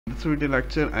this video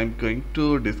lecture I'm going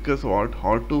to discuss about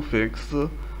how to fix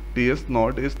ts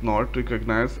node is not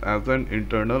recognized as an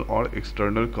internal or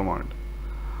external command.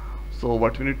 So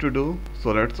what we need to do,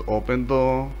 so let's open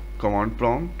the command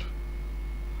prompt,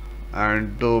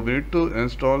 and we need to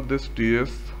install this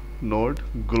ts node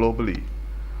globally.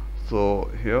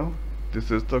 So here, this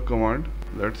is the command.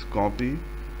 Let's copy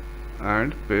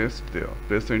and paste there,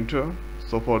 press enter.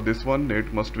 So for this one,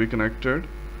 net must be connected,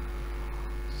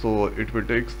 so it will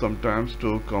take some time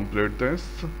to complete this.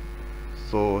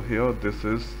 So here this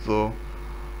is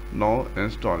now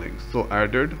installing. So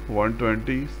added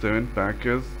 127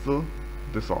 package,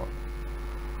 this all.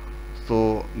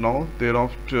 So now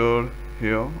thereafter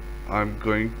here I'm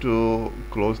going to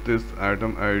close this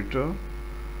atom editor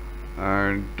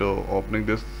and opening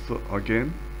this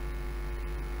again.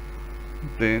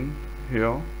 Then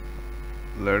here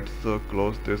let's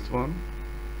close this one,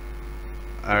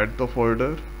 add the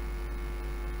folder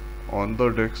on the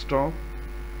desktop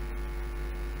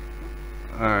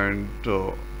and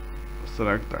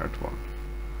select that one.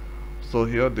 So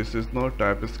here this is now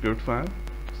TypeScript file.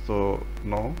 So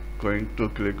now going to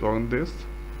click on this,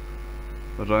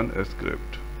 run a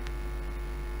script.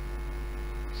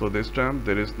 So this time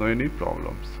there is no any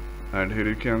problems, and here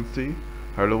you can see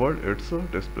hello world, it's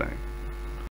displaying.